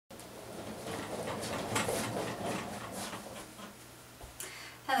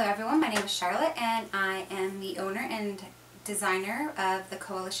Hello everyone, my name is Charlotte and I am the owner and designer of the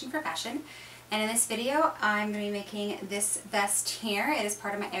Coalition for Fashion. And in this video I'm going to be making this vest here. It is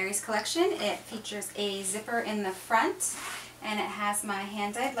part of my Aries collection. It features a zipper in the front and it has my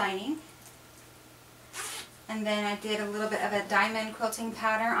hand-dyed lining. And then I did a little bit of a diamond quilting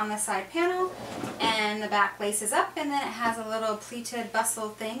pattern on the side panel, and the back laces up, and then it has a little pleated bustle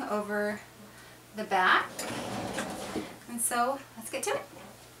thing over the back. And so let's get to it.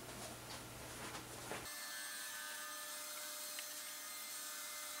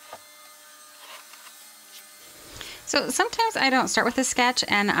 So sometimes I don't start with a sketch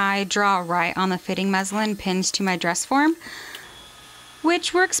and I draw right on the fitting muslin pinned to my dress form,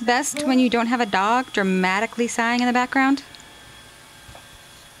 which works best when you don't have a dog dramatically sighing in the background.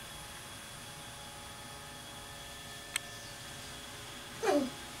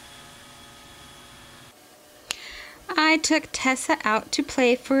 I took Tessa out to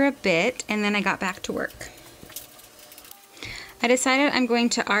play for a bit and then I got back to work. I decided I'm going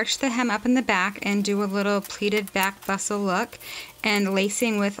to arch the hem up in the back and do a little pleated back bustle look and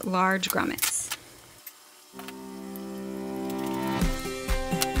lacing with large grommets.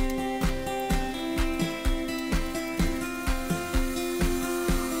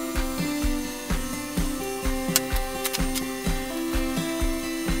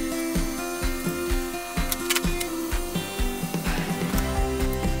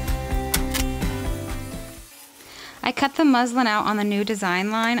 I cut the muslin out on the new design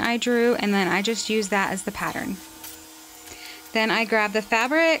line I drew, and then I just used that as the pattern. Then I grab the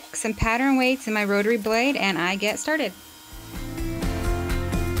fabric, some pattern weights, and my rotary blade, and I get started.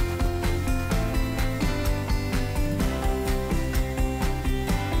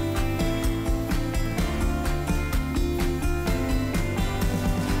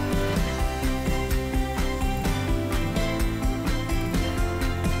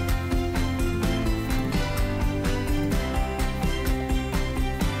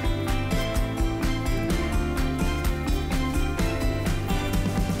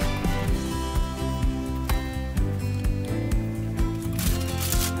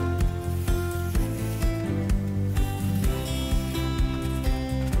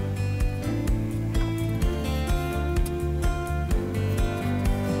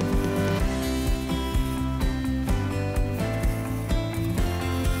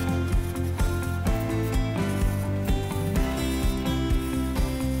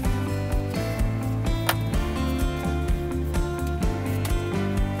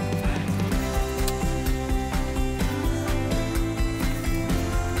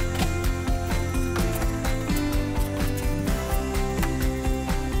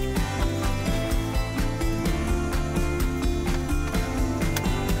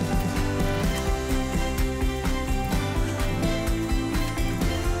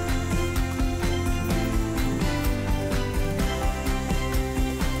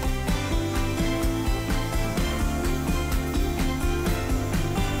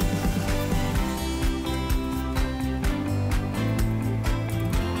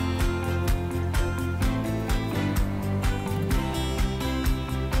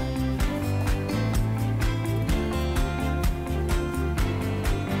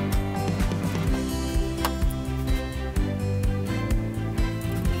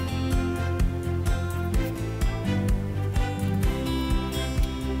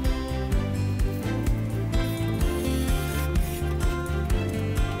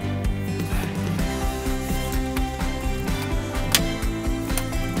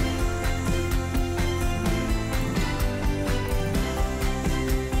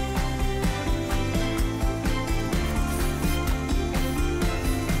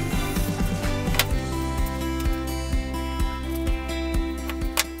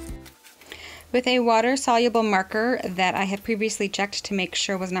 With a water-soluble marker that I had previously checked to make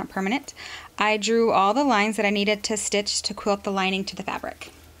sure was not permanent, I drew all the lines that I needed to stitch to quilt the lining to the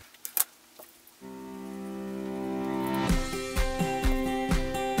fabric.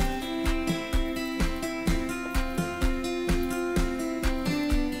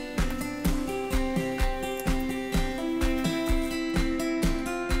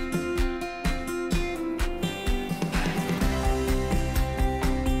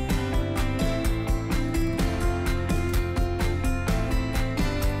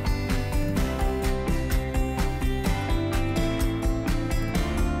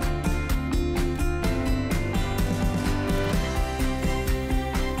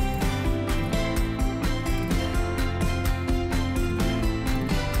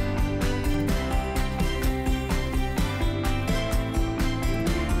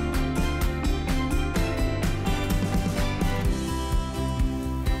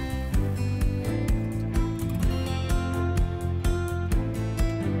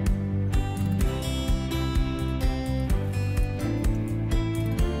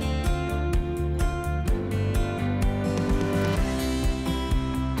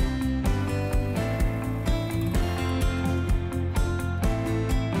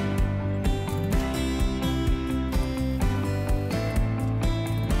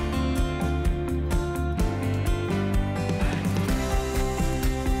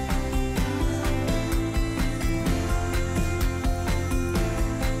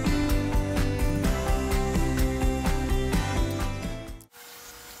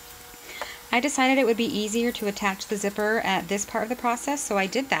 I decided it would be easier to attach the zipper at this part of the process, so I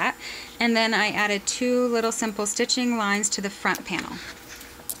did that. And then I added 2 little simple stitching lines to the front panel.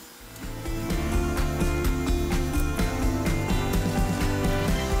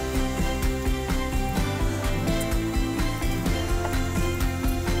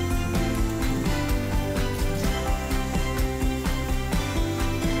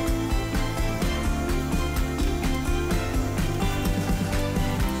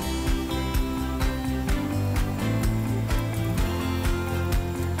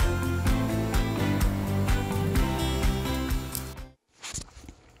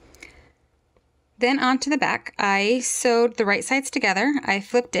 Then onto the back, I sewed the right sides together, I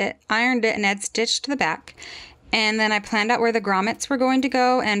flipped it, ironed it, and add stitch to the back. And then I planned out where the grommets were going to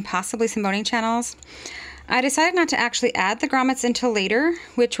go and possibly some boning channels. I decided not to actually add the grommets until later,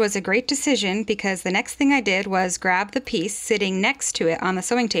 which was a great decision because the next thing I did was grab the piece sitting next to it on the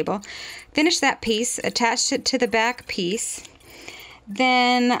sewing table, finish that piece, attached it to the back piece,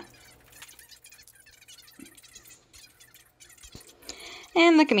 then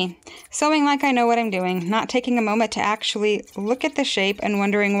and look at me, sewing like I know what I'm doing, not taking a moment to actually look at the shape and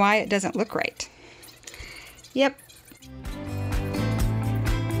wondering why it doesn't look right. Yep.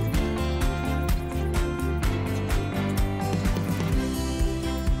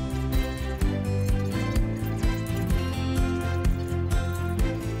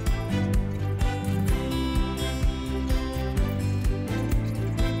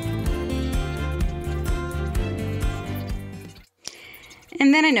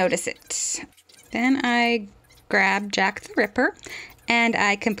 And then I notice it. Then I grab Jack the Ripper and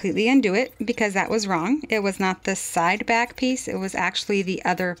I completely undo it because that was wrong. It was not the side back piece, it was actually the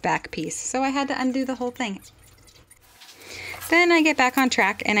other back piece. So I had to undo the whole thing. Then I get back on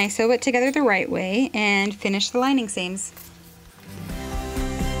track and I sew it together the right way and finish the lining seams.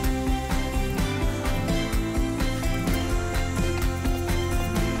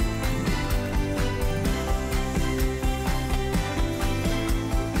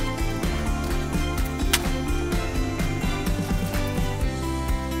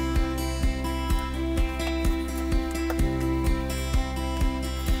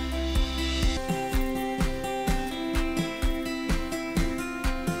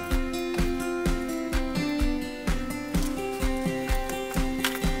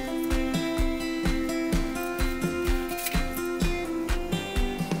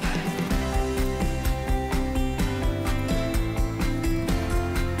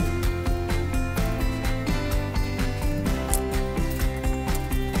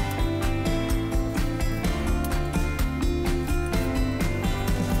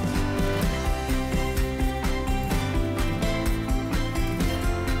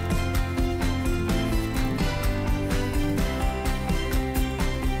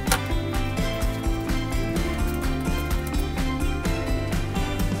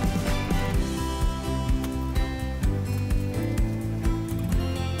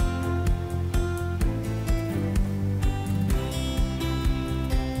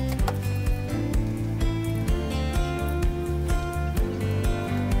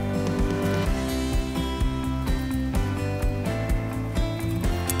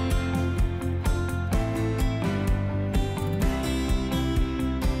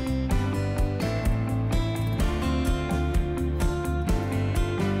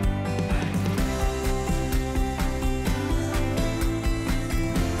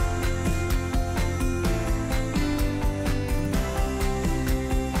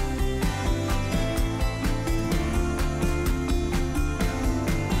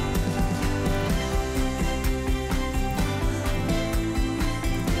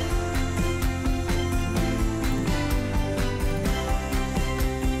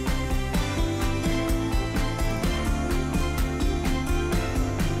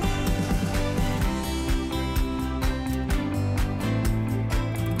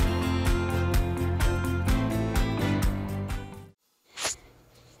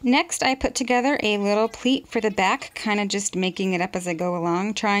 Next, I put together a little pleat for the back, kind of just making it up as I go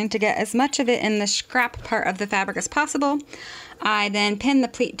along, trying to get as much of it in the scrap part of the fabric as possible. I then pin the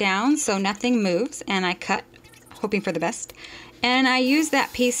pleat down so nothing moves, and I cut, hoping for the best. And I use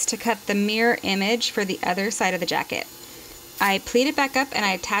that piece to cut the mirror image for the other side of the jacket. I pleat it back up and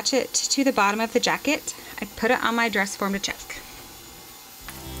I attach it to the bottom of the jacket. I put it on my dress form to check.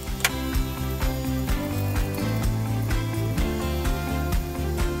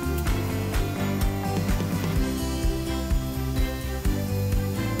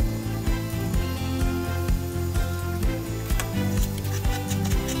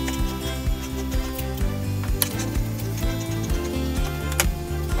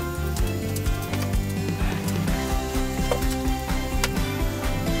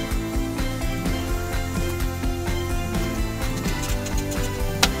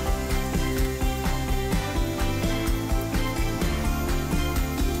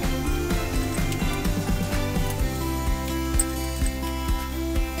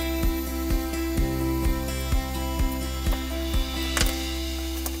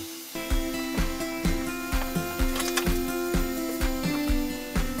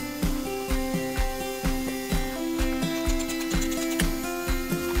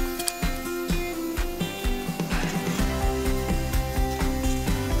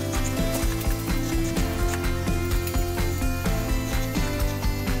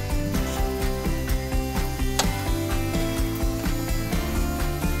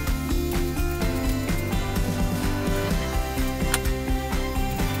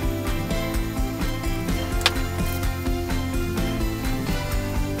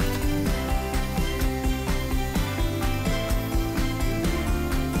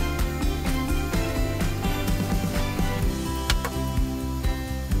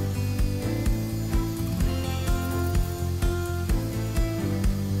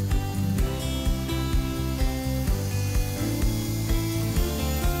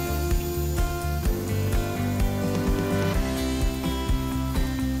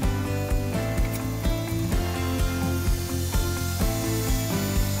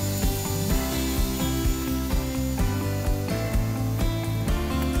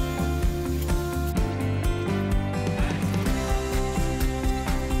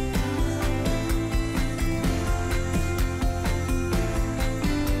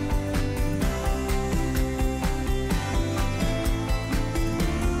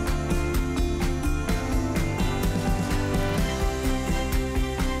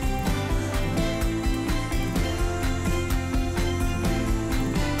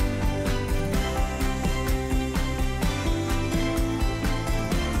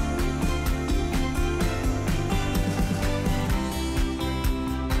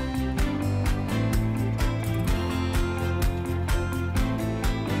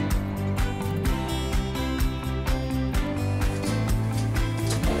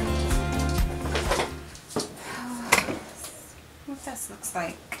 looks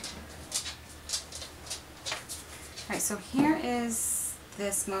like. Alright, so here is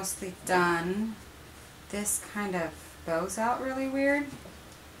this mostly done. This kind of bows out really weird.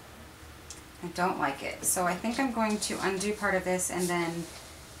 I don't like it. So I think I'm going to undo part of this, and then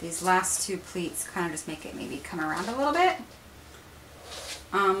these last two pleats kind of just make it maybe come around a little bit.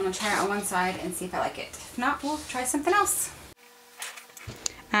 I'm going to try it on one side and see if I like it. If not, we'll try something else.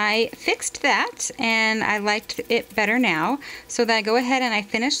 I fixed that and I liked it better now, so that I go ahead and I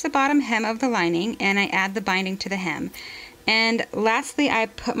finish the bottom hem of the lining and I add the binding to the hem. And lastly, I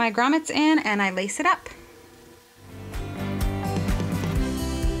put my grommets in and I lace it up.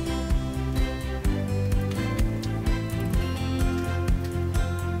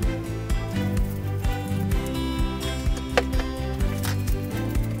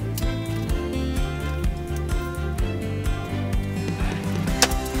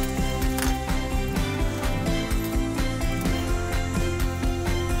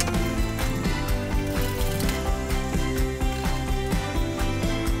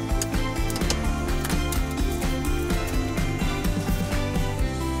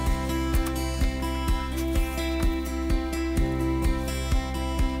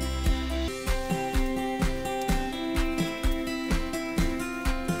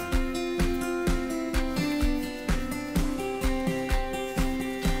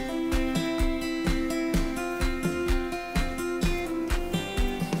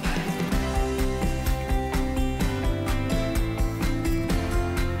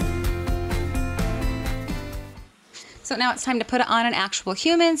 So now it's time to put it on an actual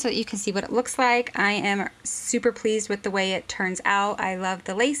human so that you can see what it looks like. I am super pleased with the way it turns out. I love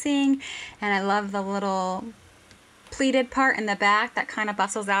the lacing, and I love the little pleated part in the back that kind of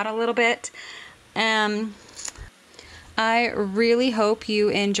bustles out a little bit. I really hope you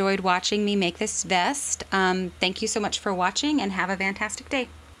enjoyed watching me make this vest. Thank you so much for watching, and have a fantastic day.